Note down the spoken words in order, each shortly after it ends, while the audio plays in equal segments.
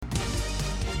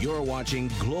You're watching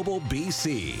Global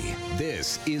BC.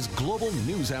 This is Global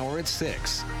News Hour at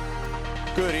 6.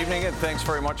 Good evening and thanks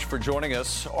very much for joining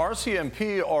us.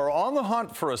 RCMP are on the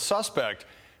hunt for a suspect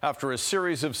after a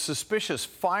series of suspicious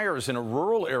fires in a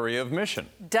rural area of Mission.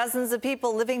 Dozens of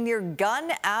people living near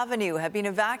Gunn Avenue have been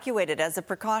evacuated as a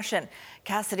precaution.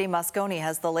 Cassidy Mosconi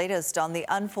has the latest on the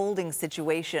unfolding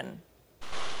situation.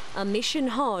 A Mission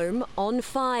home on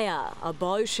fire, a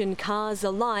boat and cars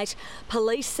alight.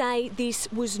 Police say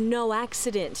this was no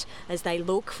accident as they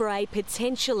look for a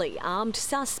potentially armed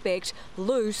suspect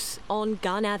loose on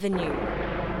Gunn Avenue.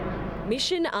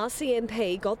 Mission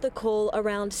RCMP got the call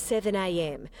around 7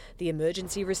 a.m. The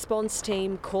emergency response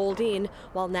team called in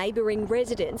while neighbouring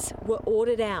residents were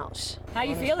ordered out. How are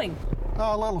you feeling?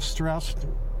 A little stressed.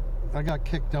 I got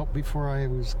kicked out before I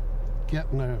was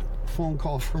getting a phone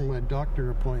call from my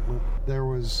doctor appointment. There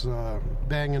was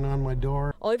banging on my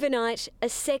door. Overnight, a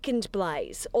second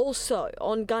blaze, also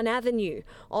on Gunn Avenue.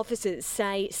 Officers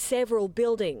say several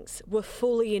buildings were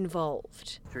fully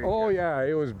involved. Oh yeah,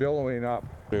 it was billowing up.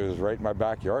 It was right in my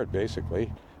backyard,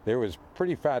 basically. There was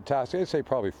pretty fantastic. I'd say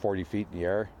probably 40 feet in the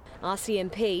air.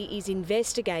 RCMP is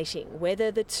investigating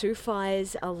whether the two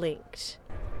fires are linked.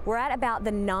 We're at about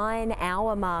the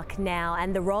 9-hour mark now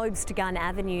and the roads to Gunn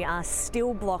Avenue are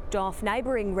still blocked off.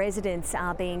 Neighbouring residents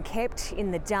are being kept in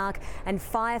the dark and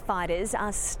firefighters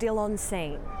are still on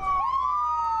scene.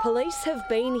 Police have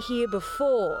been here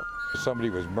before.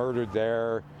 Somebody was murdered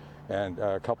there and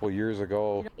a couple of years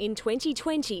ago. In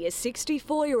 2020, a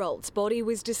 64-year-old's body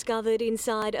was discovered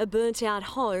inside a burnt-out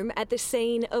home at the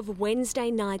scene of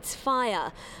Wednesday night's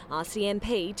fire.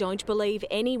 RCMP don't believe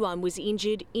anyone was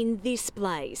injured in this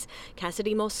blaze.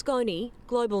 Cassidy Mosconi,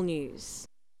 Global News.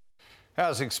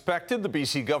 As expected, the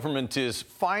BC government is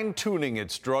fine-tuning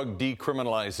its drug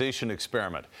decriminalization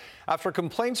experiment. After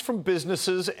complaints from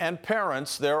businesses and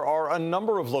parents, there are a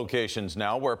number of locations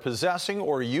now where possessing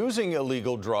or using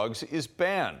illegal drugs is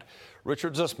banned.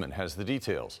 Richard Zussman has the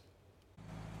details.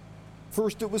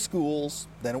 First it was schools,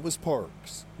 then it was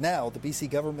parks. Now the BC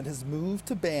government has moved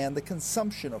to ban the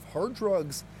consumption of hard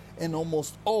drugs in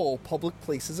almost all public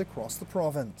places across the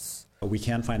province. We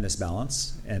can find this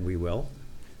balance, and we will.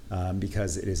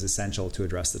 Because it is essential to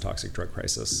address the toxic drug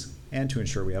crisis and to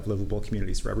ensure we have livable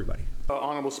communities for everybody.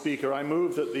 Honourable Speaker, I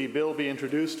move that the bill be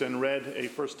introduced and read a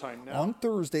first time now. On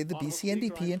Thursday, the BC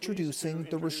NDP introducing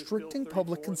the Restricting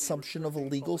Public Consumption of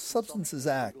Illegal Substances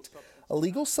Act.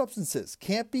 Illegal substances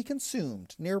can't be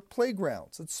consumed near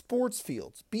playgrounds and sports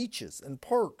fields, beaches and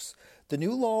parks. The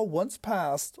new law, once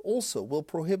passed, also will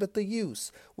prohibit the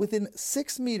use within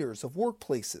 6 meters of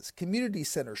workplaces, community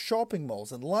centres, shopping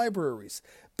malls and libraries,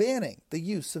 banning the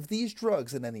use of these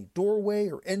drugs in any doorway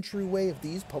or entryway of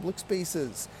these public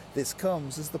spaces. This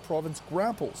comes as the province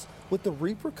grapples with the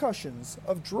repercussions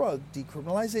of drug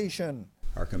decriminalization.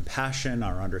 Our compassion,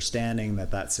 our understanding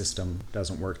that that system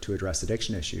doesn't work to address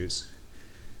addiction issues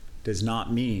does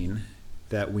not mean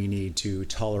that we need to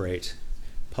tolerate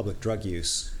public drug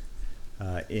use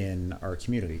in our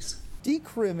communities.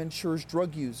 Decrim ensures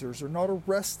drug users are not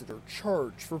arrested or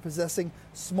charged for possessing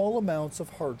small amounts of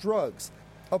hard drugs,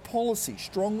 a policy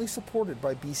strongly supported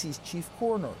by BC's chief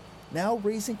coroner, now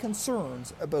raising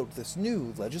concerns about this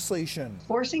new legislation.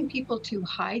 Forcing people to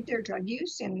hide their drug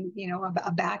use in,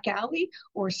 a back alley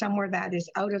or somewhere that is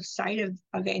out of sight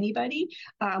of anybody.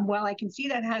 While I can see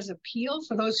that has appeal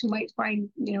for those who might find,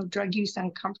 drug use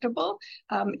uncomfortable,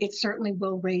 it certainly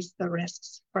will raise the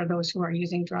risks for those who are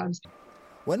using drugs.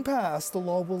 When passed, the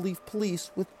law will leave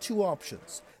police with two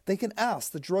options. They can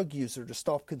ask the drug user to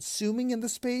stop consuming in the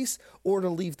space or to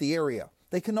leave the area.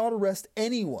 They cannot arrest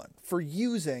anyone for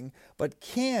using, but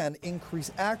can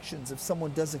increase actions if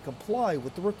someone doesn't comply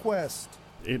with the request.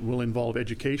 It will involve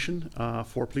education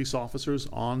for police officers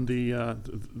on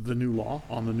the new law,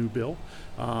 on the new bill.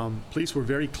 Police were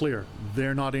very clear.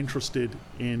 They're not interested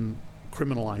in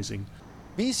criminalizing.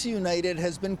 BC United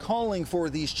has been calling for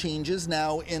these changes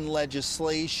now in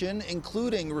legislation,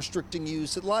 including restricting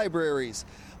use at libraries.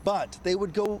 But they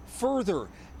would go further,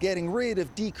 getting rid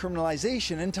of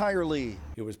decriminalization entirely.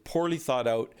 It was poorly thought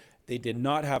out. They did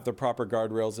not have the proper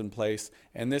guardrails in place,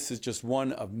 and this is just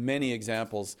one of many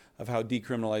examples of how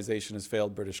decriminalization has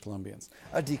failed British Columbians.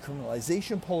 A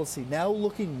decriminalization policy now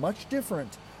looking much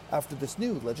different after this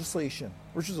new legislation.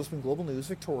 Richard Zussman, Global News,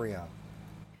 Victoria.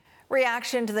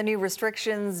 Reaction to the new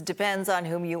restrictions depends on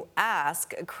whom you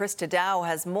ask. Krista Dow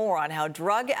has more on how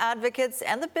drug advocates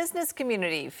and the business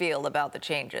community feel about the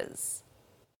changes.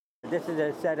 This is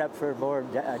a setup for more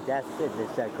deaths in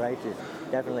this crisis,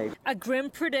 definitely. A grim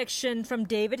prediction from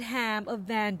David Ham of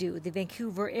VANDU, the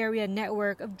Vancouver area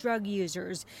network of drug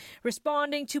users,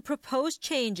 responding to proposed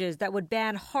changes that would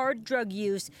ban hard drug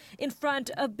use in front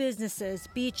of businesses,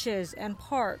 beaches, and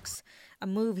parks. A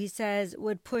move, he says,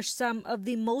 would push some of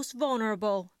the most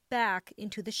vulnerable back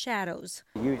into the shadows.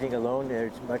 Using alone,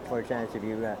 there's much more chance of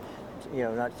you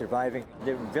not surviving.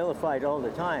 They're vilified all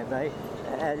the time, right,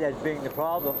 as being the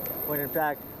problem, when in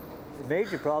fact the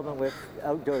major problem with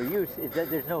outdoor use is that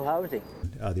there's no housing.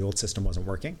 The old system wasn't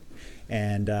working,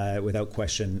 and without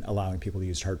question, allowing people to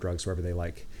use hard drugs wherever they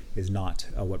like is not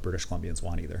what British Columbians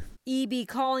want either. EB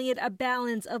calling it a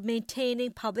balance of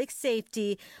maintaining public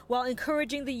safety while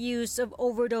encouraging the use of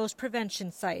overdose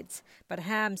prevention sites. But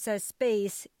Ham says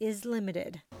space is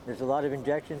limited. There's a lot of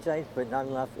injection sites, but not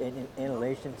enough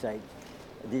inhalation sites.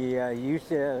 The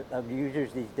use of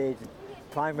users these days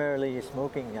primarily is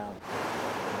smoking now.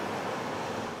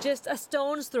 Just a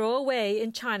stone's throw away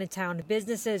in Chinatown,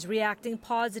 businesses reacting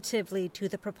positively to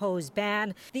the proposed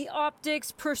ban. The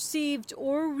optics, perceived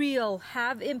or real,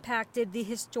 have impacted the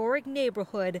historic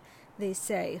neighborhood, they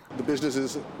say. The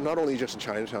businesses, not only just in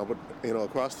Chinatown, but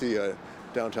across the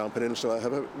downtown peninsula,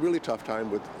 have a really tough time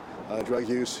with drug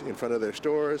use in front of their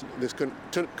stores. This couldn't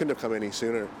have come any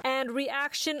sooner. And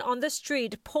reaction on the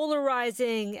street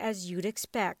polarizing, as you'd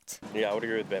expect. Yeah, I would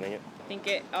agree with banning it. I think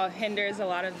it hinders a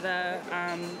lot of the,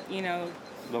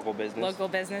 local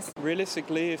business.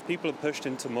 Realistically, if people are pushed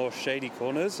into more shady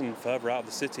corners and further out of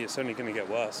the city, it's only going to get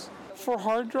worse. For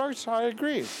hard drugs, I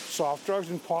agree. Soft drugs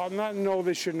and pot and that, no,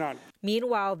 they should not.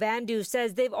 Meanwhile, VANDU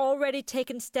says they've already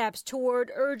taken steps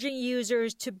toward urging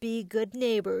users to be good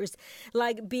neighbors,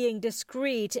 like being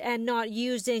discreet and not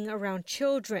using around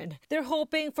children. They're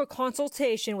hoping for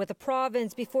consultation with the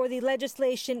province before the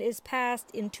legislation is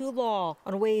passed into law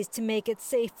on ways to make it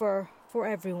safer for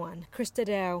everyone. Krista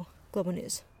Dow, Global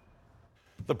News.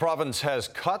 The province has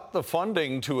cut the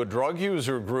funding to a drug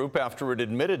user group after it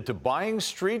admitted to buying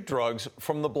street drugs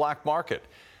from the black market.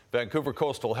 Vancouver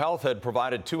Coastal Health had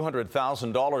provided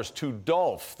 $200,000 to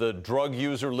DULF, the Drug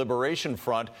User Liberation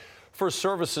Front, for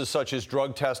services such as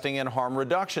drug testing and harm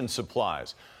reduction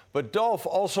supplies. But DULF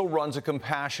also runs a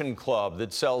compassion club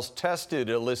that sells tested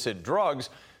illicit drugs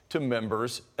to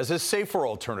members as a safer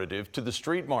alternative to the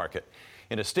street market.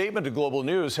 In a statement to Global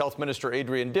News, Health Minister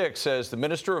Adrian Dix says the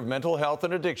Minister of Mental Health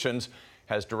and Addictions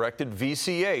has directed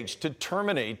VCH to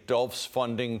terminate DULF's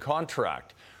funding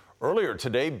contract. Earlier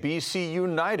today, BC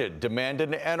United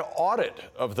demanded an audit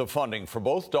of the funding for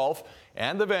both DULF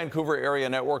and the Vancouver Area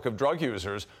Network of Drug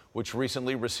Users, which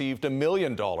recently received $1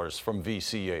 million from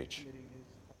VCH.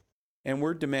 And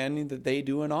we're demanding that they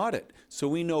do an audit so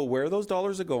we know where those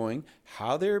dollars are going,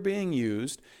 how they're being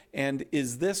used, and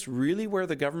is this really where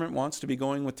the government wants to be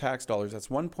going with tax dollars? That's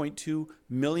 $1.2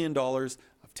 million of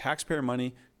taxpayer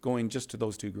money going just to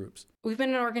those two groups. We've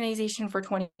been an organization for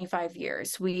 25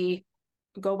 years. We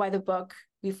go by the book,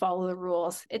 we follow the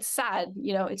rules. It's sad,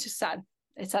 it's just sad.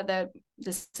 It's sad that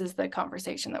this is the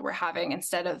conversation that we're having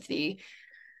instead of the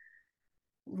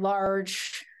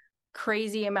large,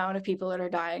 crazy amount of people that are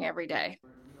dying every day.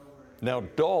 Now,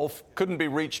 DULF couldn't be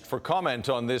reached for comment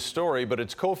on this story, but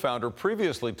its co-founder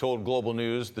previously told Global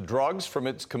News the drugs from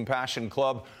its Compassion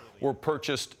Club were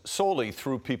purchased solely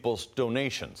through people's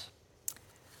donations.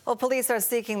 Well, police are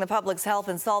seeking the public's help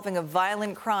in solving a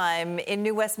violent crime in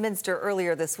New Westminster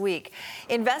earlier this week.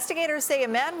 Investigators say a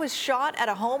man was shot at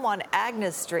a home on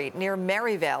Agnes Street near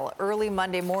Maryvale early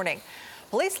Monday morning.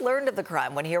 Police learned of the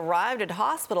crime when he arrived at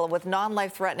hospital with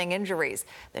non-life-threatening injuries.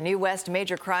 The New West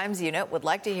Major Crimes Unit would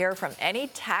like to hear from any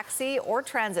taxi or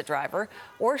transit driver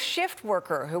or shift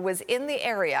worker who was in the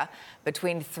area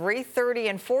between 3:30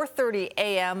 and 4:30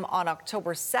 a.m. on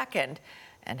October 2nd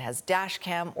and has dash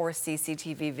cam or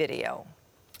CCTV video.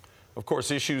 Of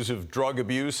course, issues of drug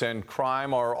abuse and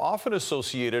crime are often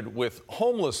associated with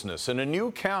homelessness, and a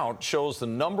new count shows the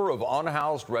number of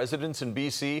unhoused residents in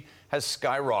BC has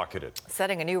skyrocketed.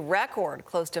 Setting a new record,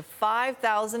 close to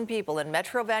 5,000 people in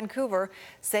Metro Vancouver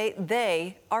say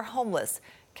they are homeless.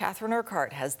 Catherine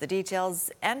Urquhart has the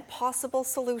details and possible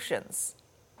solutions.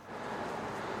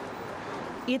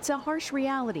 It's a harsh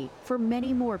reality for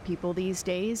many more people these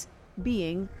days,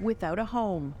 being without a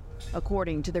home.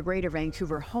 According to the Greater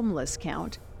Vancouver Homeless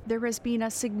Count, there has been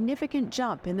a significant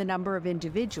jump in the number of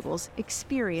individuals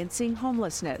experiencing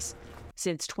homelessness.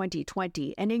 Since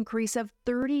 2020, an increase of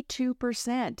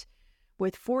 32%,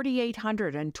 with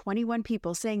 4,821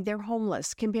 people saying they're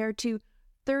homeless compared to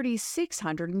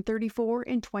 3,634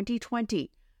 in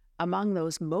 2020. Among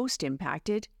those most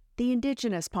impacted, the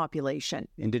Indigenous population.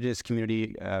 Indigenous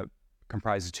community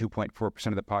comprises 2.4%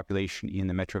 of the population in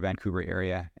the Metro Vancouver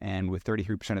area, and with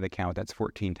 33% of the count, that's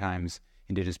 14 times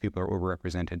Indigenous people are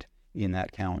overrepresented in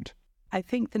that count. I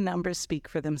think the numbers speak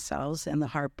for themselves and the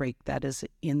heartbreak that is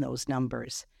in those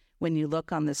numbers. When you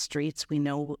look on the streets, we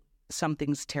know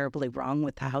something's terribly wrong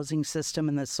with the housing system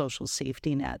and the social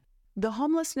safety net. The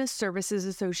Homelessness Services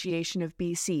Association of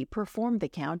BC performed the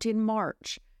count in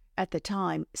March. At the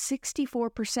time,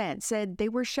 64% said they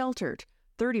were sheltered,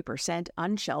 30%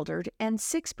 unsheltered, and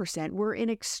 6% were in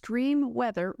extreme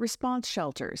weather response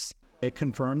shelters. It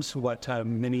confirms what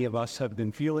many of us have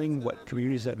been feeling, what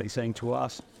communities have been saying to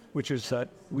us, which is that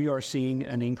we are seeing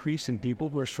an increase in people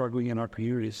who are struggling in our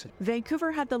communities.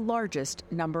 Vancouver had the largest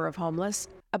number of homeless,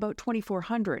 about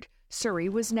 2,400. Surrey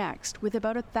was next, with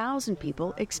about 1,000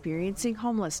 people experiencing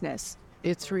homelessness.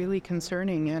 It's really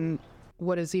concerning, and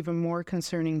what is even more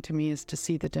concerning to me is to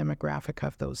see the demographic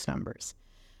of those numbers.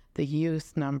 The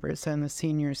youth numbers and the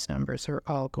seniors numbers are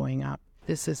all going up.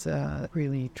 This is a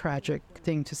really tragic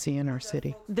thing to see in our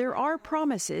city. There are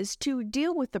promises to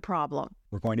deal with the problem.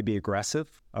 We're going to be aggressive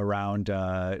around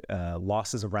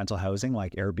losses of rental housing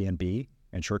like Airbnb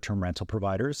and short-term rental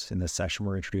providers. In this session,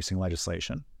 we're introducing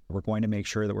legislation. We're going to make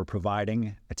sure that we're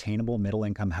providing attainable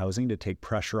middle-income housing to take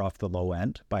pressure off the low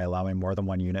end by allowing more than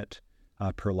one unit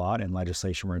per lot in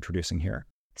legislation we're introducing here.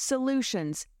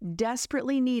 Solutions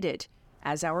desperately needed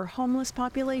as our homeless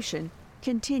population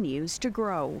continues to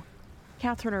grow.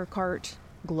 Catherine Urquhart,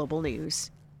 Global News.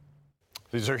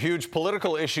 These are huge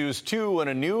political issues, too,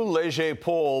 and a new Leger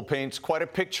poll paints quite a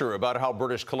picture about how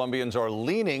British Columbians are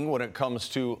leaning when it comes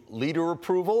to leader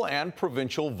approval and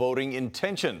provincial voting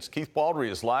intentions. Keith Baldry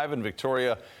is live in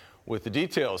Victoria with the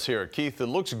details here. Keith, it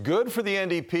looks good for the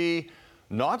NDP,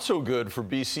 not so good for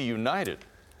BC United.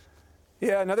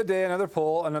 Yeah, another day, another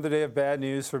poll, another day of bad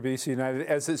news for BC United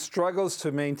as it struggles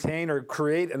to maintain or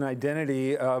create an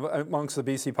identity amongst the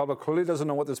BC public. Clearly doesn't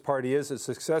know what this party is. It's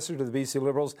successor to the BC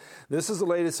Liberals. This is the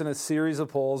latest in a series of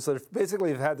polls that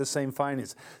basically have had the same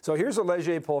findings. So here's a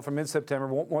Leger poll from mid-September,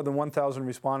 more than 1,000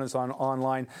 respondents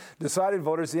online. Decided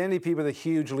voters, the NDP with a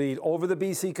huge lead over the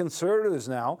BC Conservatives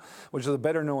now, which is a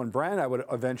better-known brand, I would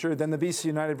venture, than the BC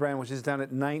United brand, which is down at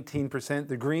 19%.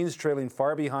 The Greens trailing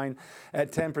far behind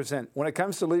at 10%. When it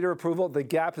comes to leader approval, the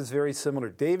gap is very similar.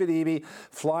 David Eby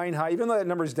flying high, even though that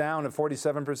number's down at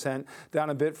 47%, down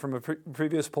a bit from a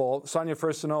previous poll. Sonia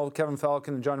Furstenau, Kevin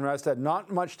Falcon, and John Rastad, not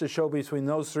much to show between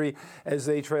those three as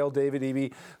they trail David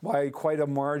Eby by quite a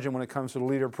margin when it comes to the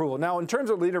leader approval. Now, in terms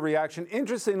of leader reaction,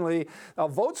 interestingly, a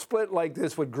vote split like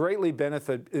this would greatly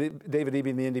benefit David Eby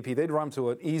and the NDP. They'd run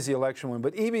to an easy election win.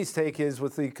 But Eby's take is,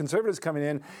 with the Conservatives coming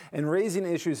in and raising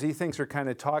issues he thinks are kind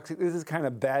of toxic, this is kind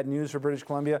of bad news for British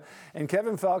Columbia. And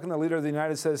Kevin Falcon, the leader of the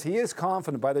United, says he is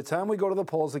confident by the time we go to the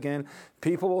polls again,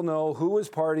 people will know who his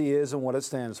party is and what it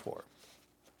stands for.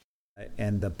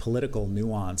 And the political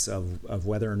nuance of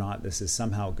whether or not this is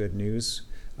somehow good news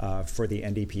for the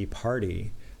NDP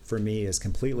party, for me, is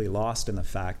completely lost in the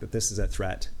fact that this is a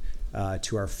threat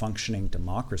to our functioning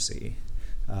democracy.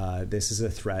 This is a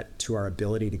threat to our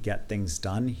ability to get things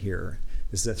done here.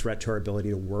 This is a threat to our ability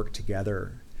to work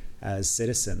together as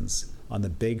citizens on the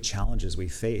big challenges we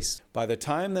face. By the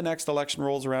time the next election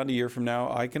rolls around a year from now,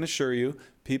 I can assure you,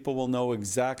 people will know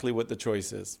exactly what the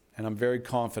choice is. And I'm very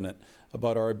confident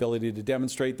about our ability to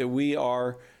demonstrate that we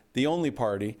are the only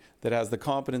party that has the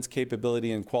competence,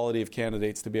 capability, and quality of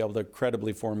candidates to be able to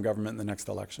credibly form government in the next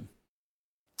election.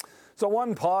 So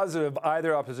one positive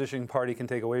either opposition party can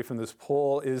take away from this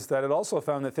poll is that it also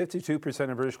found that 52%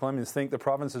 of British Columbians think the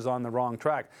province is on the wrong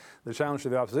track. The challenge to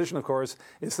the opposition, of course,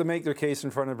 is to make their case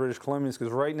in front of British Columbians,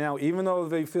 because right now, even though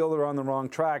they feel they're on the wrong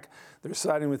track, they're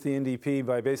siding with the NDP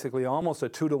by basically almost a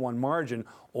 2-to-1 margin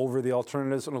over the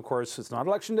alternatives. And of course, it's not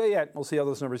election day yet. We'll see how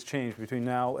those numbers change between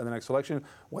now and the next election,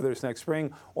 whether it's next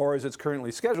spring or as it's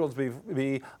currently scheduled to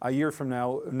be a year from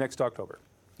now, next October.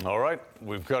 All right.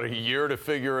 We've got a year to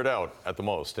figure it out at the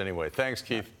most. Anyway, thanks,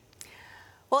 Keith.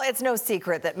 Well, it's no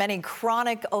secret that many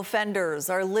chronic offenders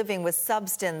are living with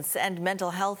substance and mental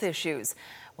health issues.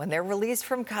 When they're released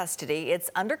from custody,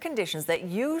 it's under conditions that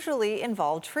usually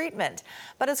involve treatment.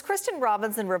 But as Kristen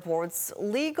Robinson reports,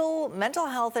 legal, mental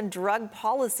health and drug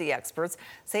policy experts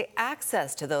say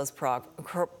access to those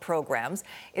programs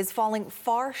is falling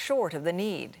far short of the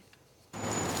need.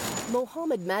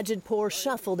 Mohammed Majidpour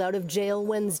shuffled out of jail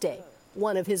Wednesday.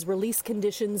 One of his release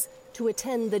conditions, to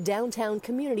attend the downtown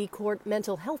community court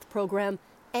mental health program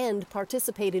and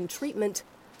participate in treatment,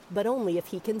 but only if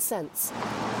he consents.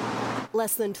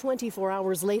 Less than 24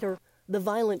 hours later, the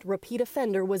violent repeat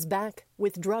offender was back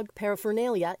with drug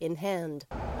paraphernalia in hand.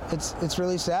 It's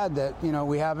really sad that,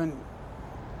 we haven't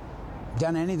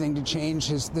done anything to change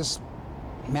this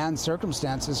man's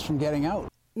circumstances from getting out.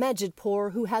 Majid Pour,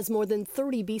 who has more than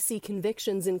 30 BC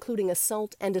convictions, including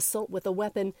assault and assault with a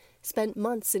weapon, spent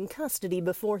months in custody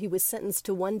before he was sentenced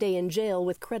to 1 day in jail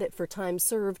with credit for time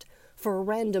served for a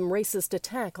random racist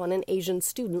attack on an Asian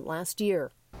student last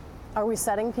year. Are we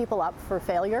setting people up for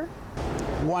failure?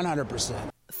 100%.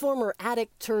 Former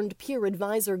addict turned peer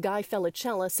advisor Guy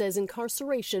Felicella says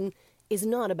incarceration is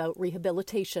not about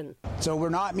rehabilitation. So we're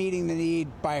not meeting the need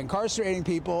by incarcerating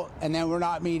people, and then we're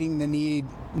not meeting the need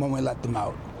when we let them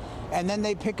out. And then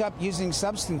they pick up using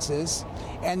substances,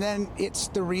 and then it's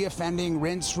the reoffending,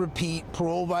 rinse, repeat,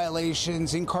 parole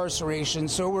violations, incarceration.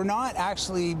 So we're not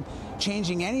actually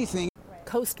changing anything.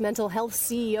 Coast Mental Health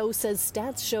CEO says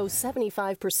stats show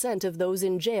 75% of those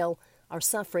in jail are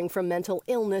suffering from mental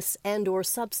illness and or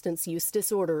substance use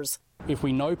disorders. If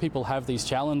we know people have these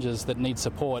challenges that need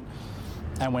support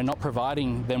and we're not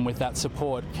providing them with that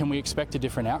support, can we expect a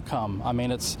different outcome? I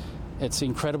mean, it's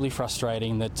incredibly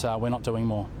frustrating that we're not doing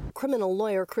more. Criminal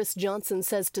lawyer Chris Johnson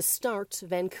says to start,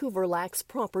 Vancouver lacks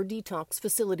proper detox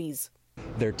facilities.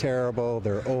 They're terrible,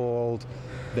 they're old,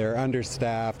 they're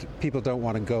understaffed. People don't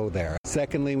want to go there.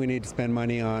 Secondly, we need to spend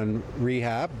money on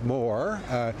rehab more,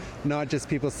 not just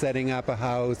people setting up a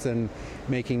house and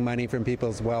making money from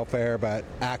people's welfare, but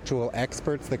actual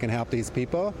experts that can help these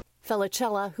people.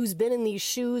 Felicella, who's been in these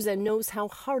shoes and knows how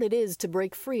hard it is to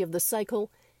break free of the cycle,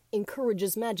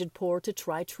 encourages Majid Pour to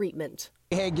try treatment.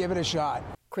 Hey, give it a shot.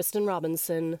 Kristen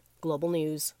Robinson, Global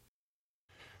News.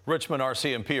 Richmond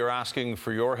RCMP are asking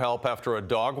for your help after a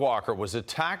dog walker was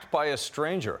attacked by a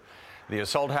stranger. The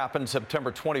assault happened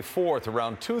September 24th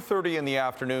around 2:30 in the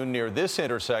afternoon near this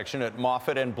intersection at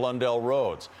Moffat and Blundell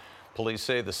Roads. Police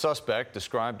say the suspect,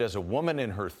 described as a woman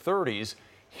in her 30s,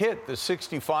 hit the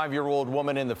 65-year-old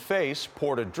woman in the face,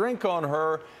 poured a drink on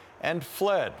her, and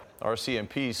fled.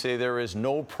 RCMP say there is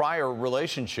no prior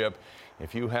relationship.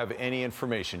 If you have any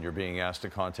information, you're being asked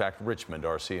to contact Richmond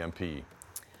RCMP.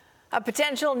 A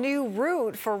potential new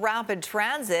route for rapid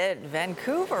transit.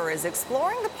 Vancouver is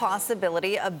exploring the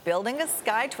possibility of building a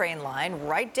SkyTrain line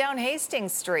right down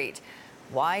Hastings Street.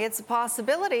 Why it's a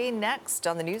possibility, next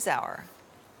on the NewsHour.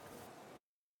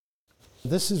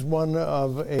 This is one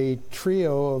of a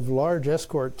trio of large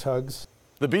escort tugs.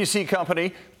 The BC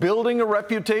company building a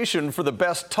reputation for the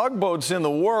best tugboats in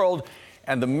the world,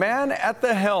 and the man at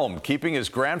the helm keeping his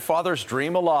grandfather's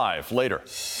dream alive. Later.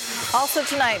 Also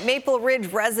tonight, Maple Ridge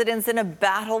residents in a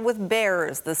battle with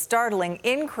bears. The startling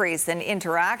increase in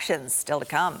interactions still to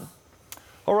come.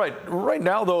 All right. Right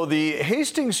now, though, the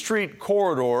Hastings Street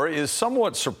corridor is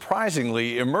somewhat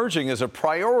surprisingly emerging as a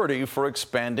priority for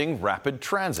expanding rapid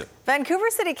transit. Vancouver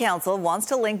City Council wants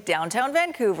to link downtown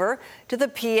Vancouver to the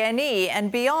PNE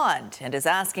and beyond, and is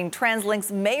asking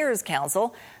TransLink's Mayor's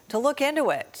Council to look into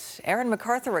it. Aaron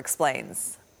MacArthur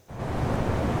explains.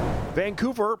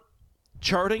 Vancouver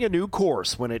charting a new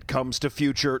course when it comes to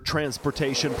future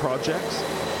transportation projects.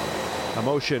 A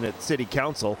motion at City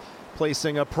Council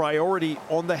placing a priority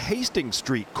on the Hastings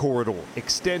Street corridor,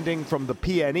 extending from the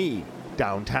PNE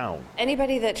downtown.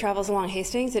 Anybody that travels along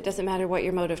Hastings, it doesn't matter what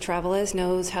your mode of travel is,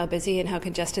 knows how busy and how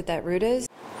congested that route is.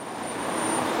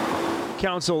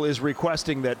 Council is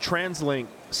requesting that TransLink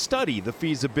study the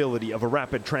feasibility of a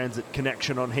rapid transit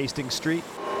connection on Hastings Street.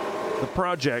 The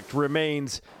project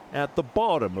remains at the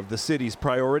bottom of the city's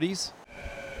priorities.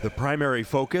 The primary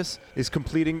focus is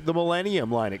completing the Millennium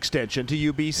Line extension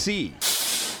to UBC.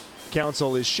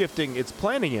 Council is shifting its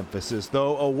planning emphasis,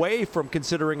 though, away from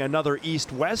considering another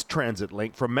east-west transit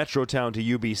link from Metrotown to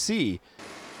UBC,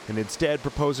 and instead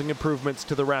proposing improvements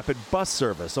to the rapid bus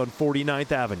service on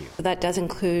 49th Avenue. That does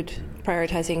include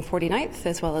prioritizing 49th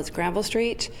as well as Granville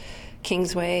Street,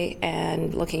 Kingsway,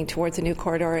 and looking towards a new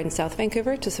corridor in South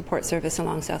Vancouver to support service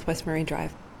along Southwest Marine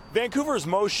Drive. Vancouver's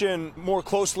motion more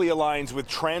closely aligns with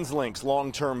TransLink's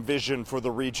long-term vision for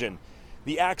the region.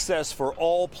 The Access for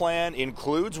All plan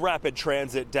includes rapid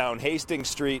transit down Hastings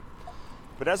Street,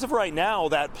 but as of right now,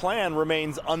 that plan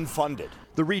remains unfunded.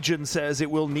 The region says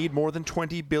it will need more than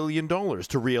 $20 billion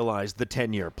to realize the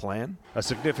 10-year plan, a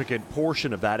significant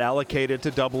portion of that allocated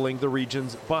to doubling the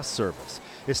region's bus service,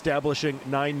 establishing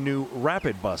 9 new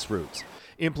rapid bus routes,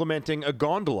 implementing a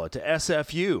gondola to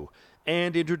SFU,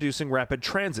 and introducing rapid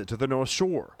transit to the North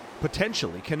Shore,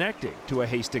 potentially connecting to a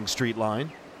Hastings Street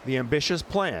line. The ambitious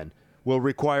plan will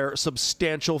require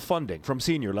substantial funding from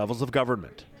senior levels of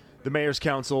government. The Mayor's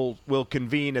Council will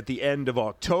convene at the end of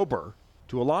October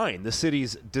to align the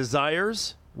city's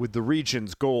desires with the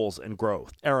region's goals and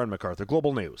growth. Aaron MacArthur,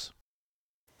 Global News.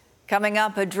 Coming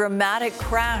up, a dramatic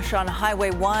crash on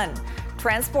Highway 1.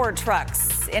 Transport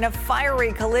trucks in a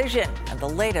fiery collision, and the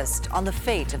latest on the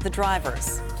fate of the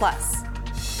drivers. Plus,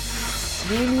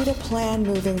 We need a plan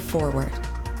moving forward.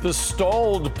 The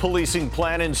stalled policing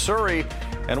plan in Surrey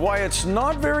and why it's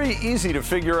not very easy to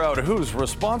figure out who's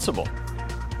responsible.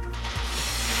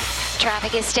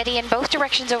 Traffic is steady in both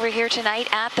directions over here tonight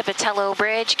at the Pattullo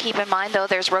Bridge. Keep in mind, though,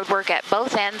 there's road work at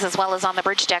both ends as well as on the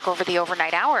bridge deck over the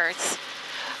overnight hours.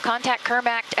 Contact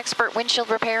Kermac Expert Windshield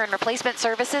Repair and Replacement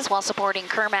Services while supporting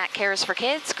Kermac Cares for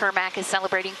Kids. Kermac is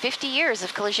celebrating 50 years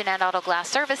of collision and auto glass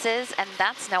services, and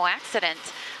that's no accident.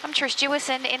 I'm Trish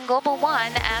Jewison in Global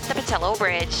One at the Pattullo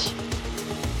Bridge.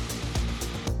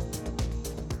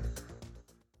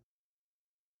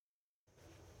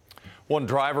 One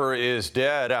driver is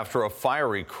dead after a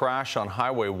fiery crash on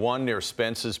Highway 1 near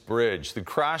Spence's Bridge. The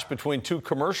crash between two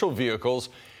commercial vehicles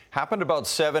happened about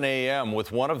 7 a.m.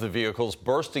 with one of the vehicles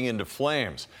bursting into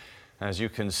flames. As you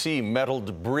can see, metal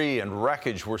debris and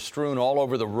wreckage were strewn all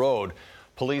over the road.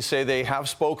 Police say they have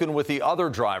spoken with the other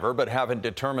driver but haven't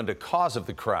determined a cause of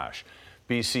the crash.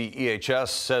 BC EHS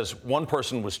says one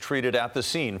person was treated at the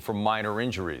scene for minor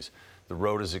injuries. The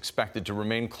road is expected to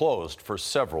remain closed for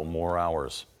several more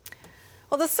hours.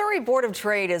 Well, the Surrey Board of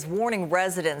Trade is warning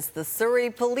residents the Surrey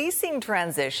policing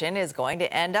transition is going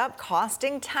to end up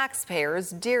costing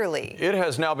taxpayers dearly. It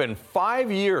has now been 5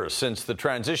 years since the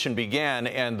transition began,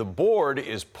 and the board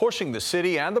is pushing the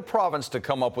city and the province to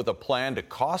come up with a plan to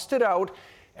cost it out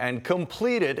and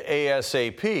complete it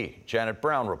ASAP. Janet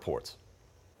Brown reports.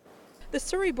 The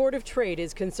Surrey Board of Trade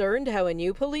is concerned how a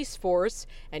new police force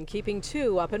and keeping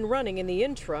two up and running in the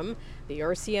interim, the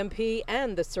RCMP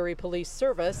and the Surrey Police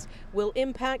Service, will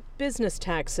impact business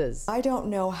taxes. I don't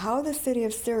know how the City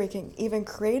of Surrey can even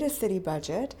create a city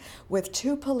budget with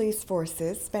two police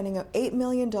forces spending $8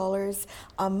 million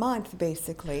a month,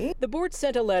 basically. The board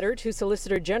sent a letter to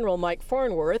Solicitor General Mike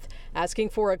Farnworth asking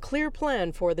for a clear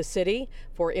plan for the city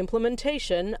for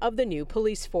implementation of the new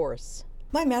police force.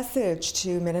 My message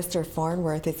to Minister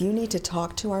Farnworth is you need to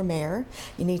talk to our mayor.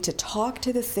 You need to talk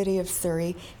to the City of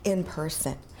Surrey in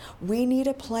person. We need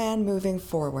a plan moving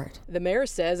forward. The mayor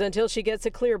says until she gets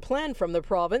a clear plan from the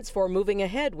province for moving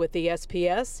ahead with the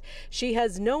SPS, she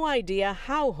has no idea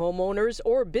how homeowners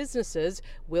or businesses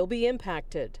will be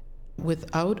impacted.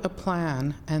 Without a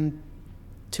plan and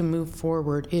to move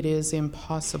forward, it is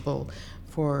impossible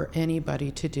for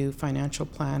anybody to do financial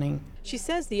planning. She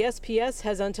says the SPS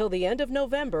has until the end of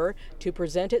November to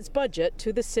present its budget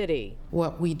to the city.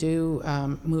 What we do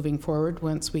moving forward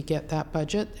once we get that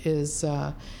budget is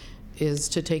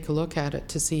to take a look at it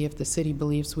to see if the city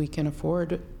believes we can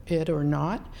afford it or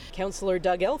not. Councillor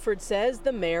Doug Elford says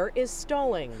the mayor is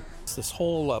stalling. This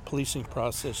whole policing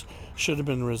process should have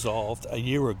been resolved a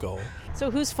year ago.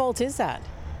 So whose fault is that?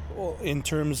 Well, in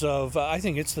terms of, I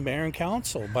think it's the mayor and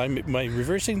council. By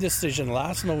reversing decision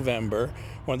last November,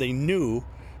 when they knew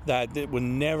that it would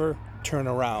never turn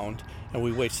around, and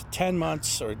we wasted 10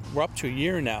 months, or we're up to a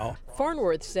year now.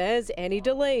 Farnworth says any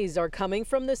delays are coming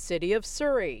from the City of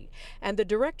Surrey, and the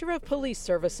Director of Police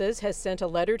Services has sent a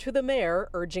letter to the mayor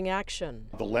urging action.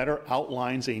 The letter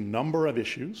outlines a number of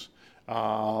issues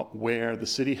where the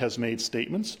city has made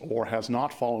statements or has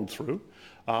not followed through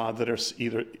that are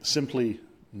either simply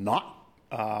not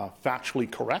factually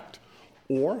correct,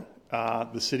 or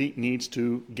the city needs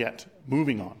to get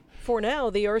moving on. For now,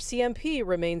 the RCMP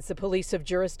remains the police of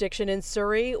jurisdiction in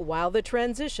Surrey while the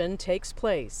transition takes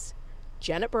place.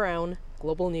 Janet Brown,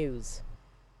 Global News.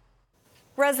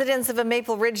 Residents of a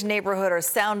Maple Ridge neighborhood are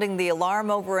sounding the alarm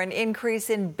over an increase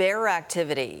in bear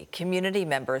activity. Community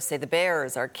members say the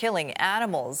bears are killing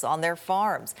animals on their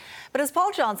farms. But as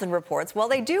Paul Johnson reports, while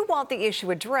they do want the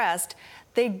issue addressed,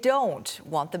 they don't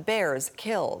want the bears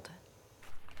killed.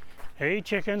 Hey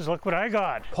chickens, look what I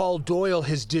got. Paul Doyle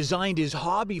has designed his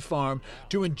hobby farm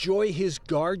to enjoy his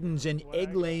gardens and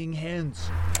egg-laying hens.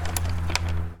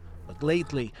 But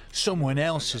lately, someone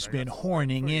else has been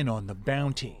horning in on the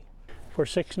bounty. For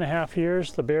 6.5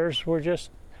 years, the bears were just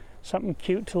something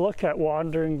cute to look at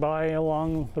wandering by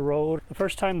along the road. The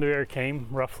first time the bear came,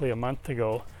 roughly a month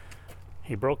ago,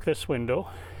 he broke this window,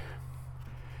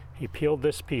 he peeled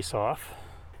this piece off,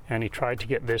 and he tried to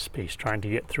get this piece, trying to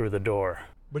get through the door.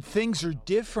 But things are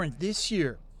different this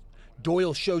year.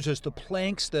 Doyle shows us the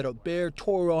planks that a bear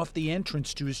tore off the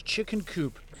entrance to his chicken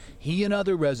coop. He and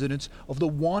other residents of the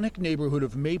Wannock neighborhood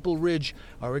of Maple Ridge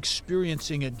are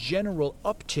experiencing a general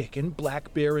uptick in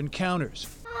black bear encounters.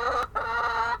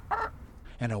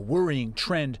 And a worrying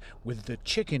trend with the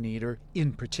chicken eater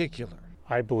in particular.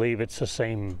 I believe it's the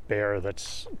same bear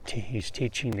he's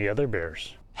teaching the other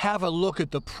bears. Have a look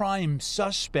at the prime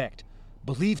suspect,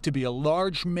 believed to be a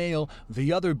large male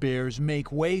the other bears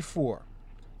make way for.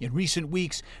 In recent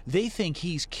weeks, they think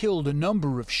he's killed a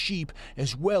number of sheep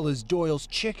as well as Doyle's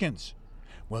chickens.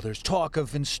 Well, there's talk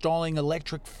of installing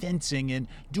electric fencing and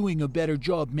doing a better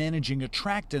job managing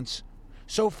attractants.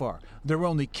 So far, their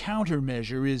only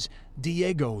countermeasure is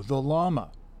Diego the llama,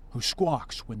 who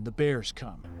squawks when the bears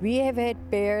come. We have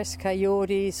had bears,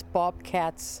 coyotes,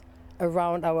 bobcats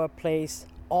around our place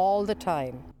all the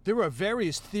time. There are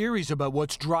various theories about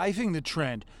what's driving the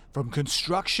trend, from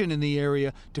construction in the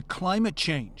area to climate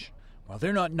change. While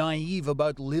they're not naive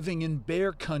about living in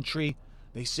bear country,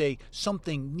 they say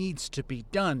something needs to be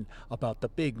done about the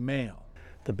big male.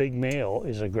 The big male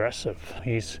is aggressive.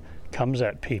 He comes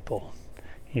at people.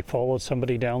 He followed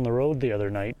somebody down the road the other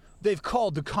night. They've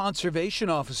called the Conservation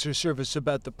Officer Service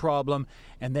about the problem,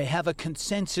 and they have a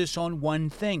consensus on one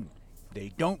thing.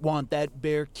 They don't want that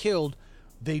bear killed.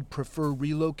 They'd prefer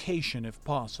relocation if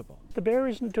possible. The bear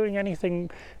isn't doing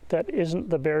anything that isn't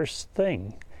the bear's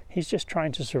thing. He's just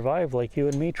trying to survive like you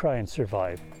and me try and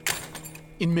survive.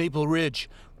 In Maple Ridge,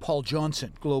 Paul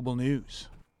Johnson, Global News.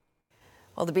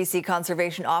 Well, the BC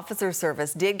Conservation Officer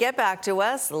Service did get back to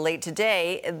us late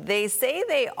today. They say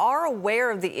they are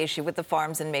aware of the issue with the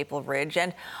farms in Maple Ridge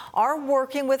and are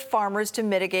working with farmers to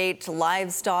mitigate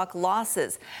livestock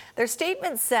losses. Their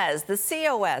statement says the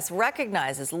COS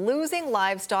recognizes losing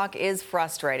livestock is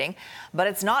frustrating, but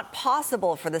it's not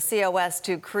possible for the COS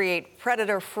to create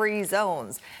predator-free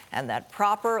zones, and that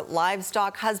proper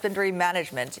livestock husbandry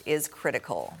management is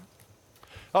critical.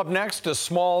 Up next, a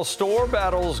small store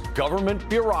battles government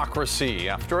bureaucracy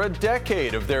after a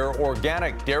decade of their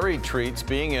organic dairy treats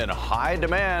being in high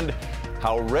demand.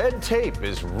 How red tape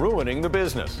is ruining the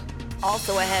business.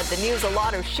 Also ahead, the news a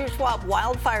lot of Shuswap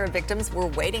wildfire victims were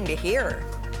waiting to hear.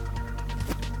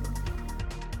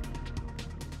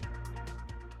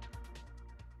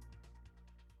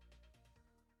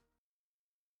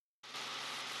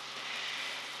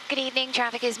 Good evening.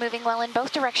 Traffic is moving well in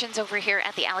both directions over here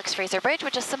at the Alex Fraser Bridge,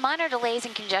 with just some minor delays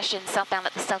and congestion southbound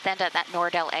at the south end at that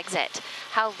Nordell exit.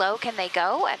 How low can they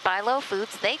go? At Buy Low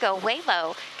Foods, they go way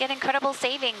low. Get incredible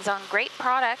savings on great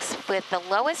products with the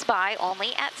lowest buy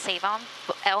only at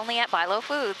Buy Low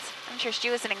Foods. I'm sure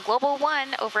Stu is in Global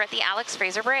One over at the Alex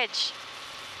Fraser Bridge.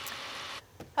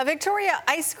 A Victoria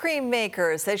ice cream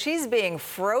maker says she's being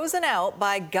frozen out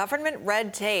by government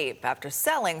red tape after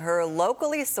selling her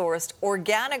locally sourced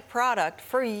organic product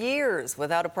for years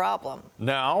without a problem.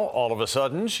 Now, all of a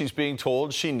sudden, she's being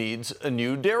told she needs a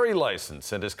new dairy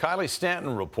license. And as Kylie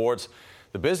Stanton reports,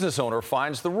 the business owner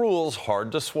finds the rules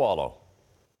hard to swallow.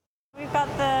 We've got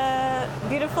the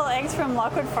beautiful eggs from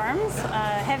Lockwood Farms,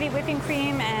 heavy whipping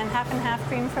cream and half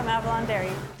cream from Avalon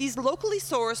Dairy. These locally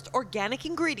sourced organic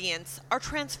ingredients are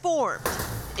transformed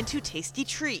into tasty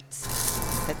treats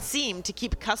that seem to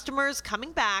keep customers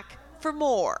coming back for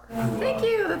more. Thank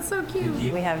you, that's so cute.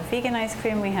 We have vegan ice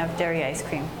cream, we have dairy ice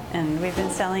cream, and we've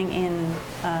been selling in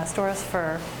stores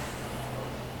for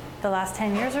the last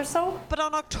 10 years or so. But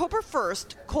on October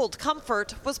 1st, Cold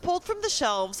Comfort was pulled from the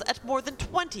shelves at more than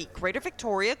 20 Greater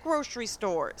Victoria grocery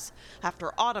stores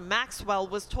after Autumn Maxwell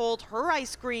was told her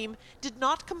ice cream did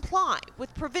not comply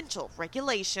with provincial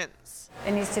regulations.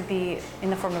 It needs to be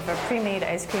in the form of a pre-made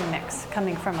ice cream mix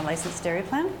coming from a licensed dairy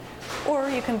plant,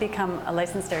 or you can become a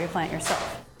licensed dairy plant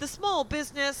yourself. The small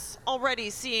business already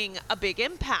seeing a big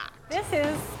impact. This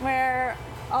is where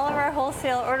all of our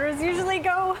wholesale orders usually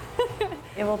go.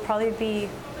 It will probably be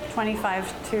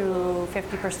 25 to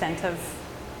 50% of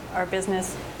our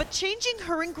business. But changing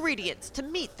her ingredients to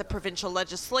meet the provincial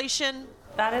legislation,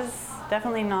 that is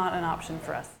definitely not an option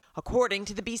for us. According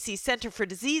to the BC Centre for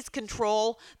Disease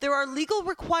Control, there are legal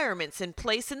requirements in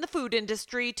place in the food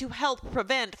industry to help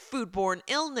prevent foodborne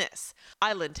illness.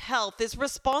 Island Health is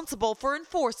responsible for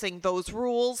enforcing those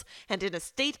rules, and in a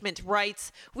statement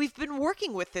writes, "We've been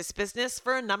working with this business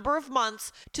for a number of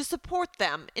months to support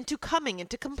them into coming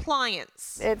into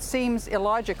compliance." It seems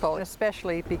illogical,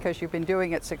 especially because you've been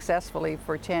doing it successfully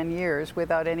for 10 years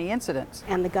without any incidents.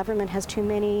 And the government has too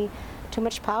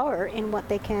much power in what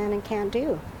they can and can't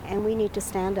do. And we need to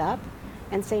stand up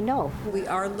and say no. We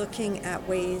are looking at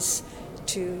ways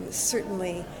to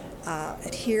certainly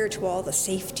adhere to all the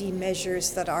safety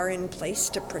measures that are in place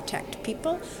to protect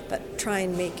people, but try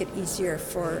and make it easier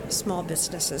for small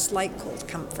businesses like Cold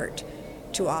Comfort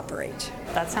to operate.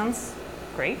 That sounds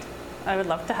great. I would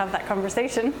love to have that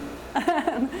conversation.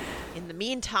 In the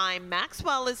meantime,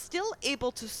 Maxwell is still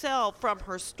able to sell from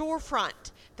her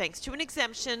storefront, thanks to an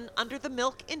exemption under the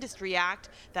Milk Industry Act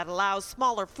that allows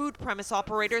smaller food premise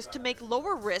operators to make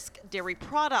lower-risk dairy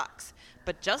products.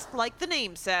 But just like the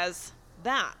name says,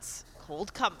 that's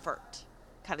Cold Comfort.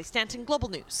 Kylie Stanton, Global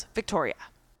News, Victoria.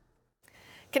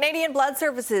 Canadian Blood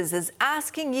Services is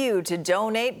asking you to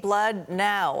donate blood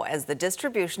now as the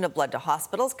distribution of blood to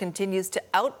hospitals continues to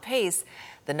outpace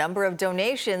the number of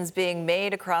donations being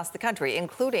made across the country,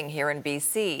 including here in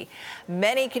BC.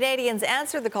 Many Canadians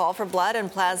answered the call for blood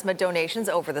and plasma donations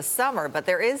over the summer, but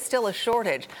there is still a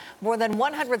shortage. More than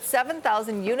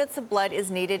 107,000 units of blood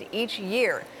is needed each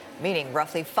year, meaning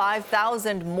roughly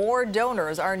 5,000 more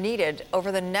donors are needed over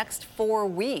the next 4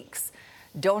 weeks.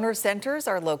 Donor centers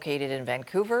are located in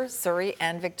Vancouver, Surrey,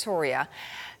 and Victoria.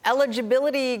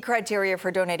 Eligibility criteria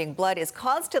for donating blood is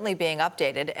constantly being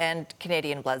updated, and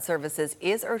Canadian Blood Services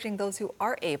is urging those who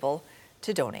are able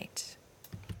to donate.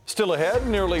 Still ahead,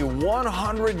 nearly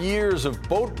 100 years of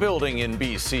boat building in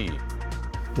BC.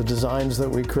 The designs that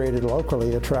we created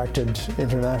locally attracted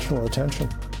international attention.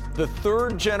 The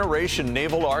third-generation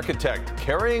naval architect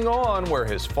carrying on where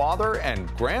his father and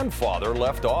grandfather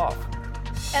left off.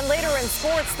 And later in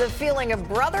sports, the feeling of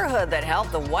brotherhood that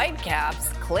helped the Whitecaps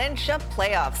clinch a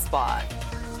playoff spot.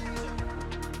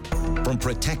 From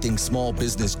protecting small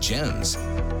business gems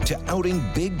to outing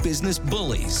big business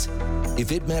bullies,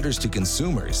 if it matters to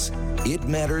consumers, it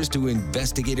matters to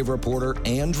investigative reporter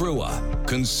Ann Drua.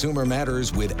 Consumer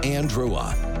Matters with Ann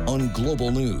Drua on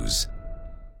Global News.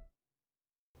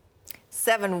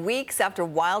 7 weeks after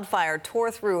wildfire tore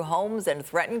through homes and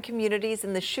threatened communities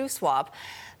in the Shuswap,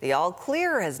 the all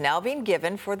clear has now been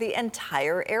given for the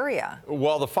entire area.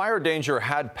 While the fire danger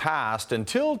had passed,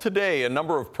 until today, a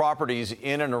number of properties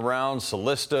in and around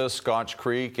Solista, Scotch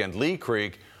Creek, and Lee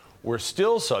Creek were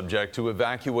still subject to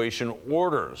evacuation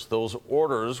orders. Those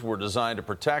orders were designed to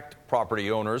protect property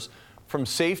owners from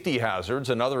safety hazards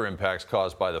and other impacts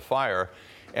caused by the fire.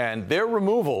 And their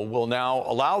removal will now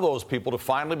allow those people to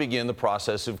finally begin the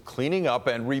process of cleaning up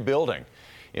and rebuilding.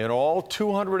 In all,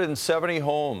 270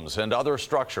 homes and other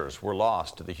structures were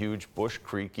lost to the huge Bush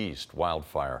Creek East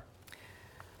wildfire.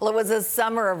 Well, it was a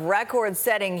summer of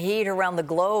record-setting heat around the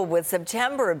globe, with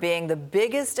September being the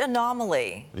biggest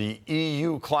anomaly. The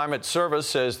EU Climate Service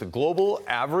says the global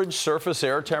average surface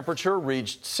air temperature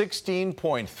reached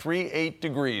 16.38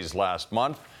 degrees last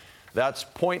month. That's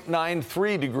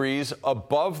 0.93 degrees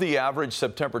above the average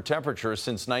September temperature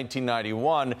since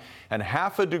 1991 and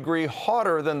half a degree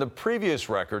hotter than the previous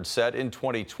record set in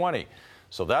 2020.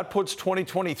 So that puts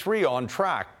 2023 on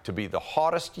track to be the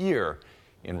hottest year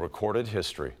in recorded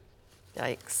history.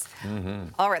 Yikes.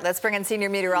 All right, let's bring in senior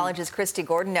meteorologist Christy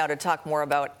Gordon now to talk more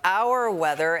about our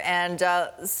weather and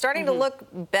starting to look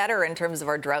better in terms of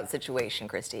our drought situation,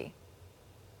 Christy.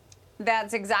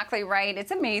 That's exactly right. It's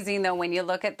amazing, though, when you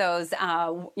look at those,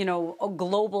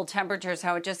 global temperatures,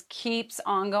 how it just keeps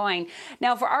on going.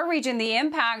 Now, for our region, the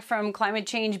impact from climate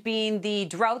change being the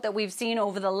drought that we've seen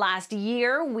over the last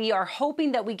year, we are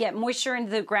hoping that we get moisture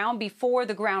into the ground before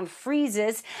the ground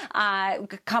freezes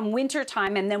come winter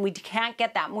time, and then we can't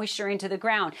get that moisture into the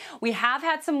ground. We have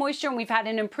had some moisture, and we've had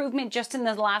an improvement just in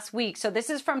the last week. So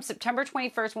this is from September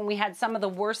 21st when we had some of the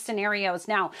worst scenarios.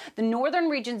 Now, the northern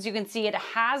regions, you can see it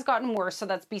has gotten worse. So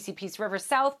that's BC Peace River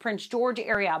South, Prince George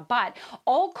area. But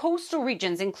all coastal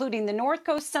regions, including the North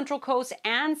Coast, Central Coast,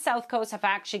 and South Coast, have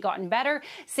actually gotten better.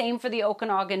 Same for the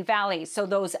Okanagan Valley. So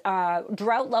those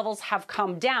drought levels have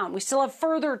come down. We still have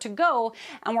further to go,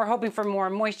 and we're hoping for more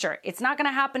moisture. It's not going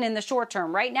to happen in the short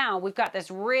term. Right now, we've got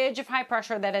this ridge of high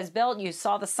pressure that has built. You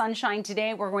saw the sunshine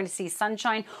today. We're going to see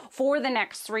sunshine for the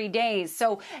next 3 days.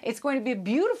 So it's going to be a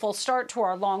beautiful start to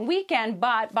our long weekend.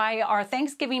 But by our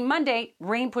Thanksgiving Monday,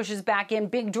 rain pushes back in,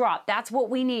 big drop. That's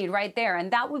what we need right there. And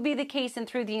that would be the case in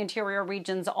through the interior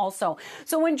regions also.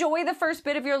 So enjoy the first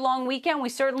bit of your long weekend. We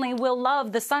certainly will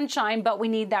love the sunshine, but we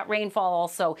need that rainfall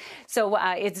also. So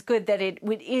it's good that it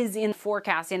is in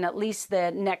forecast in at least the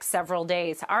next several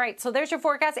days. All right, so there's your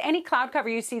forecast. Any cloud cover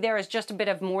you see there is just a bit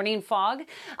of morning fog.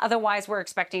 Otherwise, we're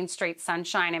expecting straight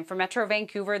sunshine. And for Metro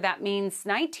Vancouver, that means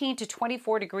 19 to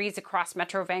 24 degrees across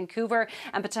Metro Vancouver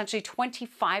and potentially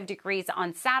 25 degrees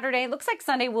on Saturday. Looks like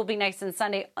Sunday will be nice and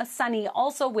sunny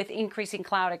also, with increasing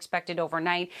cloud expected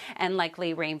overnight and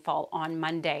likely rainfall on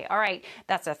Monday. All right,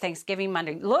 that's a Thanksgiving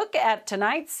Monday. Look at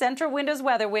tonight's Central Windows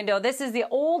weather window. This is the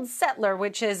Old Settler,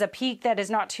 which is a peak that is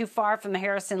not too far from the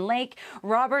Harrison Lake.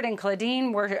 Robert and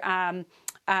Claudine were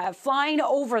flying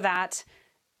over that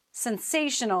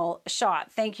sensational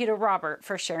shot. Thank you to Robert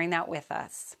for sharing that with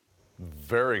us.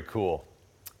 Very cool.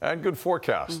 And good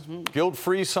forecast.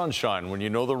 Guilt-free sunshine when you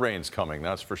know the rain's coming,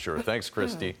 that's for sure. Thanks,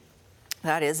 Christy.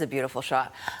 That is a beautiful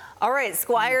shot. All right,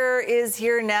 Squire is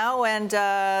here now, and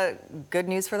good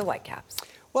news for the Whitecaps.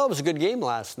 Well, it was a good game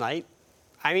last night.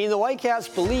 I mean, the Whitecaps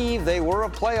believe they were a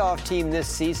playoff team this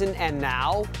season, and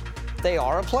now they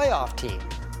are a playoff team.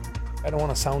 I don't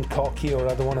want to sound cocky or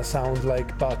I don't want to sound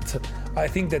like, but I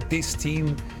think that this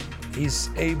team is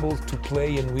able to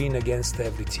play and win against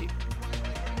every team.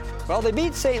 Well, they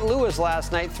beat St. Louis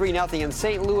last night 3-0, and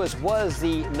St. Louis was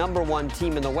the #1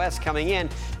 team in the West coming in.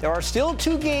 There are still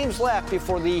 2 games left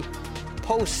before the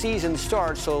postseason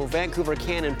starts, so Vancouver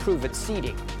can improve its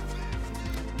seeding.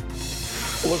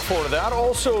 Look forward to that.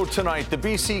 Also tonight, the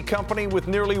BC company with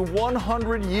nearly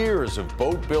 100 years of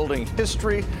boat building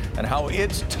history and how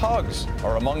its tugs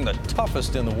are among the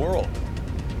toughest in the world.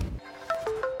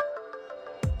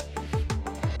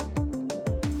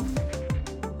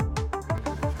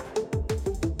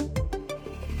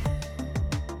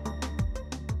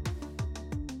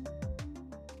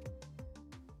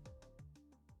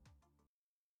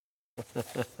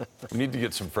 We need to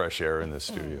get some fresh air in this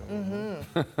studio.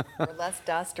 Or less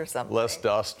dust or something. Less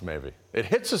dust, maybe. It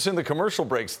hits us in the commercial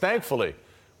breaks. Thankfully,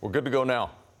 we're good to go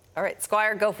now. All right,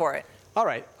 Squire, go for it. All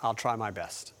right, I'll try my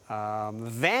best.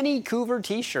 Vancouver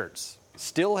T-shirts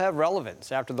still have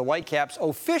relevance after the Whitecaps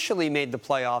officially made the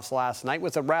playoffs last night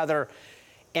with a rather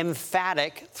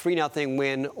emphatic 3-0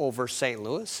 win over St.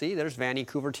 Louis. See, there's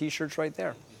Vancouver T-shirts right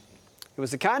there. It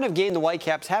was the kind of game the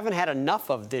Whitecaps haven't had enough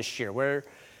of this year, where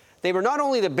they were not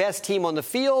only the best team on the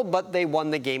field, but they won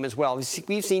the game as well.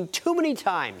 We've seen too many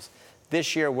times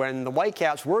this year when the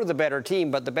Whitecaps were the better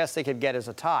team, but the best they could get is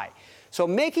a tie. So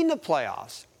making the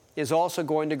playoffs is also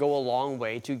going to go a long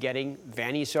way to getting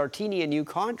Vanni Sartini a new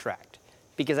contract,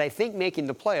 because I think making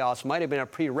the playoffs might have been a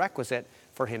prerequisite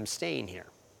for him staying here.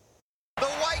 The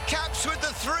Whitecaps with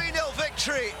the 3-0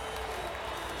 victory.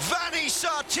 Vanni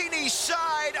Sartini's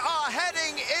side are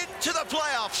heading into the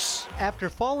playoffs. After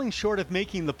falling short of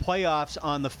making the playoffs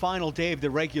on the final day of the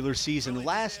regular season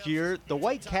last year, the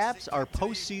Whitecaps are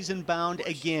postseason bound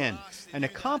again. An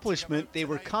accomplishment they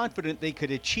were confident they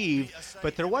could achieve,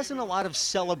 but there wasn't a lot of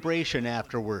celebration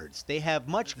afterwards. They have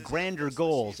much grander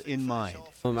goals in mind.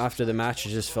 After the match, it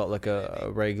just felt like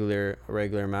a regular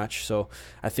match. So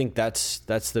I think that's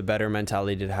the better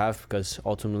mentality to have, because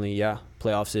ultimately, yeah,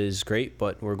 playoffs is great,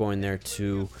 but we're going there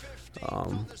to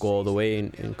go all the way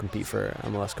and compete for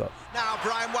MLS Cup. Now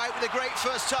Brian White with a great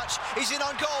first touch. He's in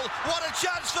on goal. What a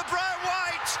chance for Brian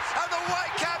White! And the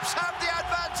Whitecaps have the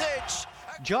advantage.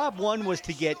 Job one was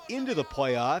to get into the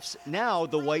playoffs. Now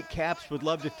the Whitecaps would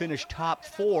love to finish top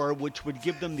 4, which would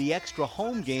give them the extra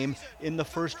home game in the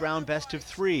first round best of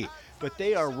 3. But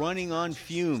they are running on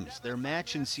fumes. Their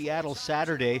match in Seattle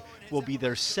Saturday will be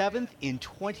their 7th in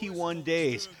 21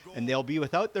 days, and they'll be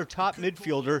without their top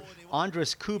midfielder,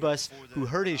 Andres Cubas, who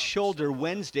hurt his shoulder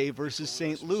Wednesday versus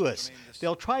St. Louis.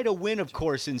 They'll try to win, of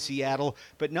course, in Seattle,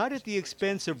 but not at the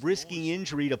expense of risking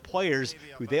injury to players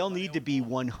who they'll need to be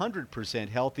 100%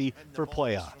 healthy for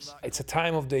playoffs. It's a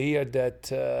time of the year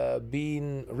that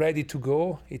being ready to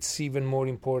go, it's even more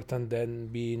important than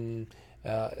being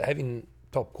having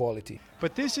top quality.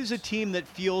 But this is a team that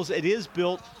feels it is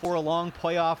built for a long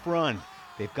playoff run.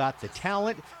 They've got the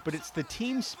talent, but it's the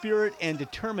team spirit and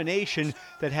determination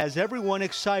that has everyone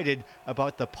excited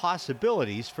about the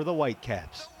possibilities for the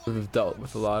Whitecaps. We've dealt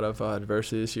with a lot of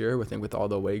adversity this year, I think, with all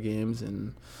the away games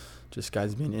and just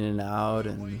guys being in and out.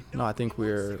 And no, I think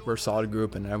we're a solid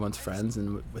group and everyone's friends,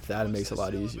 and with that, it makes it a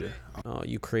lot easier.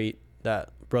 You create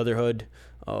that brotherhood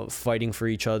of fighting for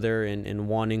each other and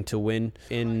wanting to win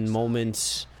in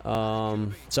moments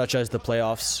such as the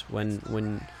playoffs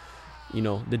when you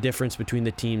know the difference between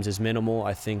the teams is minimal.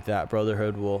 I think that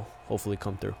brotherhood will hopefully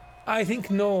come through. I think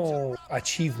no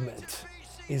achievement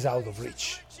is out of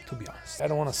reach, to be honest. I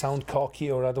don't want to sound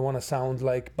cocky, or I don't want to sound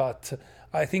like, but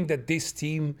I think that this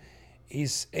team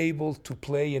is able to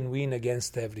play and win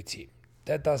against every team.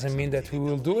 That doesn't mean that we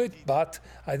will do it, but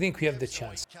I think we have the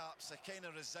chance.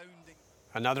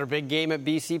 Another big game at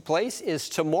BC Place is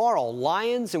tomorrow.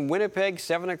 Lions in Winnipeg,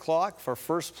 7 o'clock for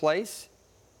first place.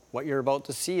 What you're about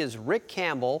to see is Rick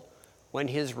Campbell when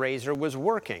his razor was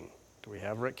working. Do we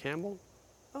have Rick Campbell?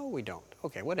 Oh, we don't.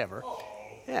 Okay, whatever.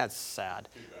 Yeah, it's sad.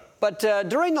 But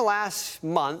during the last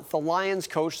month, the Lions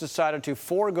coach decided to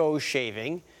forego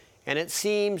shaving, and it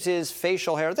seems his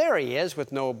facial hair, there he is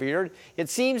with no beard, it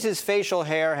seems his facial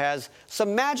hair has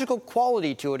some magical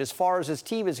quality to it as far as his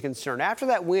team is concerned. After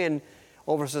that win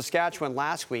over Saskatchewan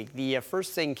last week, the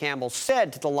first thing Campbell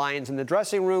said to the Lions in the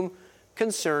dressing room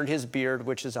concerned his beard,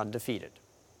 which is undefeated.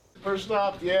 First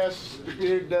off, yes, the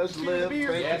beard does live. Thank you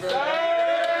very much.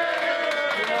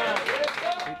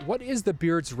 What is the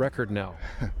Beard's record now?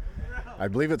 I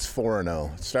believe it's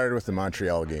 4-0. It started with the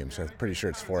Montreal game, so I'm pretty sure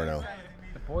it's 4-0.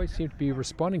 The boys seem to be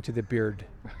responding to the Beard.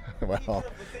 Well,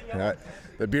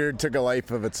 the Beard took a life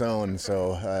of its own,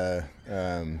 so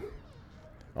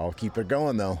I'll keep it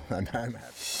going, though. I'm happy.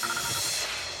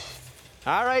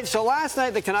 All right, so last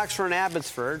night the Canucks were in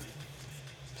Abbotsford.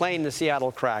 playing the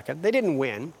Seattle Kraken. They didn't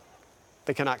win,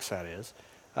 the Canucks, that is.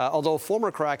 Although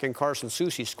former Kraken Carson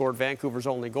Soucy scored Vancouver's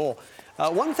only goal.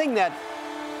 One thing that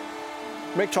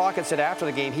Rick Tocchet said after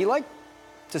the game, he liked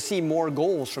to see more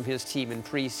goals from his team in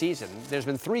preseason. There's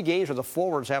been 3 games where the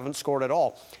forwards haven't scored at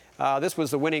all. This was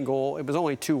the winning goal. It was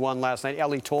only 2-1 last night.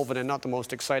 Eeli Tolvanen, not the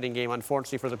most exciting game,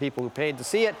 unfortunately, for the people who paid to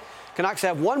see it. Canucks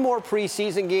have one more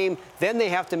preseason game. Then they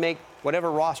have to make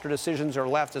whatever roster decisions are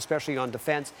left, especially on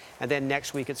defense. And then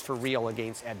next week it's for real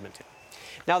against Edmonton.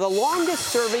 Now, the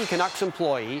longest-serving Canucks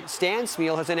employee, Stan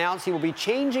Smyl, has announced he will be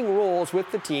changing roles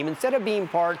with the team. Instead of being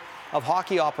part of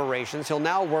hockey operations, he'll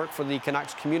now work for the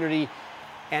Canucks community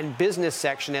and business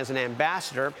section as an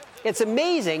ambassador. It's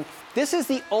amazing. This is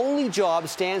the only job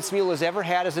Stan Smyl has ever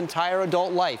had his entire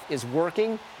adult life, is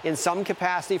working in some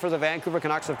capacity for the Vancouver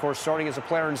Canucks, of course, starting as a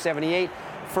player in '78,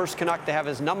 first Canuck to have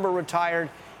his number retired,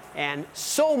 and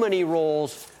so many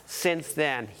roles since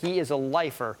then. He is a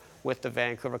lifer with the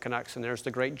Vancouver Canucks, and there's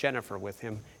the great Jennifer with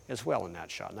him as well in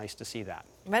that shot. Nice to see that.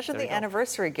 Imagine the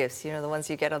anniversary gifts, the ones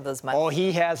you get on those months. Oh,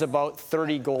 he has about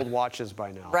 30 gold watches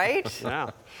by now. Right? Yeah.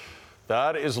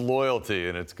 That is loyalty,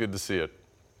 and it's good to see it.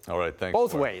 All right, thanks.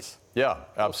 Both ways. Yeah,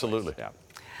 absolutely. Yeah.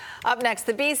 Up next,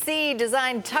 the BC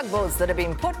designed tugboats that are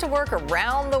being put to work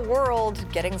around the world,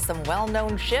 getting some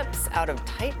well-known ships out of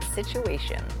tight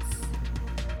situations.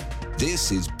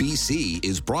 This is BC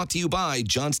is brought to you by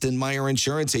Johnston Meyer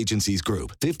Insurance Agencies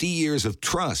Group. 50 years of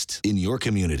trust in your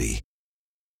community.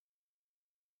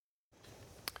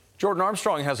 Jordan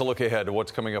Armstrong has a look ahead at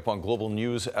what's coming up on Global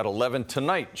News at 11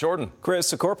 tonight. Jordan.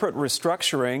 Chris, a corporate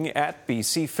restructuring at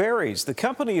BC Ferries. The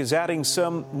company is adding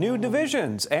some new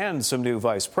divisions and some new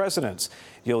vice presidents.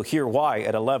 You'll hear why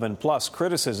at 11, plus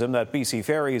criticism that BC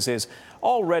Ferries is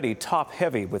already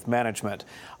top-heavy with management.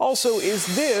 Also,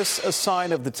 is this a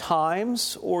sign of the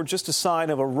times or just a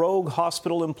sign of a rogue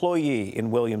hospital employee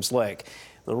in Williams Lake?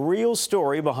 The real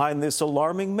story behind this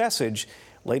alarming message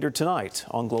later tonight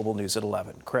on Global News at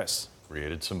 11. Chris.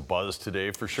 Created some buzz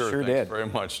today for sure. Sure Thanks did. very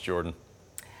much, Jordan.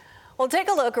 Well, take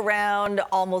a look around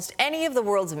almost any of the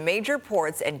world's major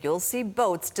ports, and you'll see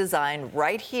boats designed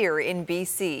right here in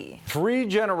BC. 3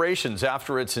 generations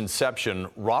after its inception,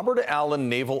 Robert Allen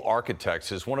Naval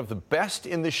Architects is one of the best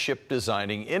in the ship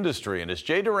designing industry. And as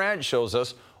Jay Durant shows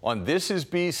us on This is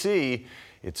BC,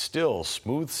 it's still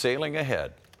smooth sailing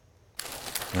ahead.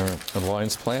 All right, the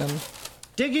lines plan.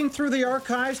 Digging through the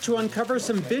archives to uncover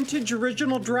some vintage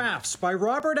original drafts by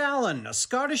Robert Allen, a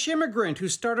Scottish immigrant who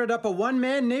started up a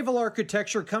one-man naval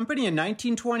architecture company in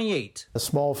 1928.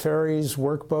 Small ferries,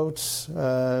 workboats,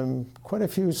 quite a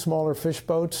few smaller fish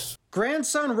boats.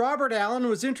 Grandson Robert Allen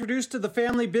was introduced to the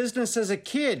family business as a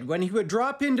kid when he would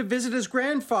drop in to visit his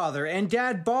grandfather and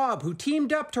dad Bob, who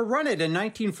teamed up to run it in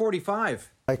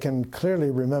 1945. I can clearly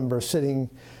remember sitting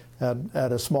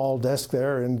at a small desk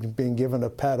there and being given a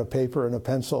pad of paper and a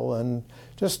pencil and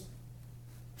just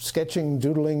sketching,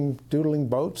 doodling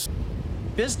boats.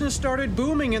 Business started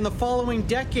booming in the following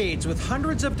decades with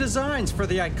hundreds of designs for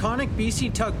the iconic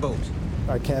BC tugboat.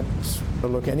 I can't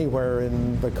look anywhere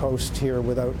in the coast here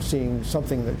without seeing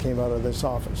something that came out of this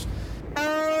office.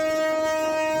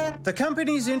 The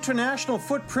company's international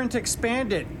footprint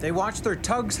expanded. They watched their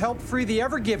tugs help free the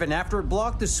Ever Given after it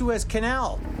blocked the Suez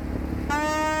Canal.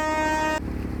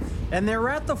 And they're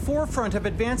at the forefront of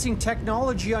advancing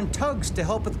technology on tugs to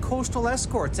help with coastal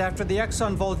escorts after the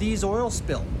Exxon Valdez oil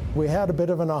spill. We had a bit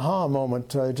of an aha moment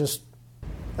just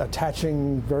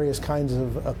attaching various kinds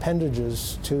of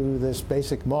appendages to this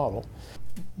basic model.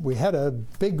 We had a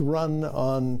big run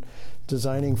on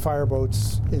designing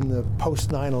fireboats in the post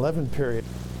 9/11 period.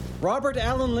 Robert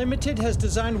Allen Limited has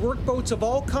designed workboats of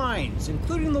all kinds,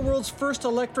 including the world's first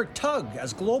electric tug,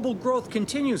 as global growth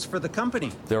continues for the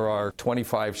company. There are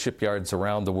 25 shipyards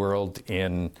around the world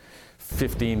in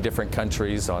 15 different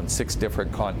countries on 6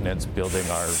 different continents building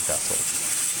our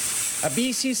vessels. A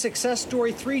BC success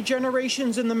story 3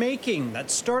 generations in the making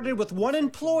that started with one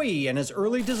employee and his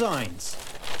early designs.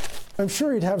 I'm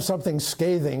sure he'd have something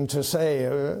scathing to say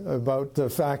about the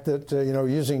fact that,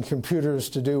 using computers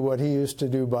to do what he used to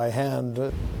do by hand.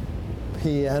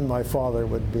 He and my father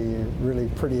would be really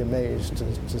pretty amazed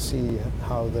to see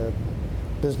how the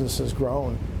business has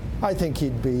grown. I think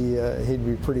he'd be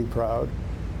pretty proud.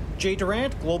 Jay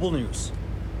Durant, Global News.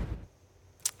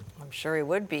 I'm sure he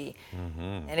would be.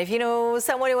 Mm-hmm. And if you know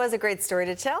someone who has a great story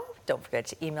to tell, don't forget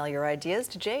to email your ideas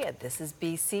to Jay at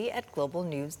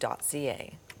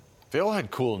thisisbc@globalnews.ca. They all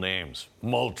had cool names.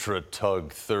 Multra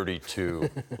Tug 32.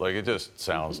 Like, it just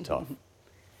sounds tough.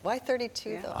 Why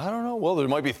 32, though? I don't know. Well, there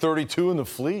might be 32 in the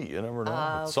fleet. You never know.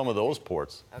 Okay. Some of those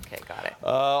ports. Okay, got it.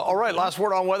 All right, last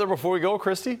word on weather before we go,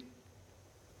 Christy?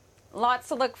 Lots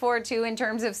to look forward to in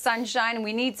terms of sunshine.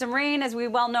 We need some rain, as we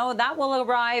well know. That will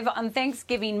arrive on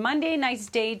Thanksgiving Monday. Nice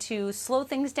day to slow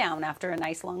things down after a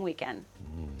nice long weekend.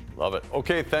 Love it.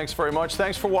 Okay, thanks very much.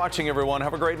 Thanks for watching, everyone.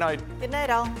 Have a great night. Good night,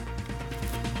 all.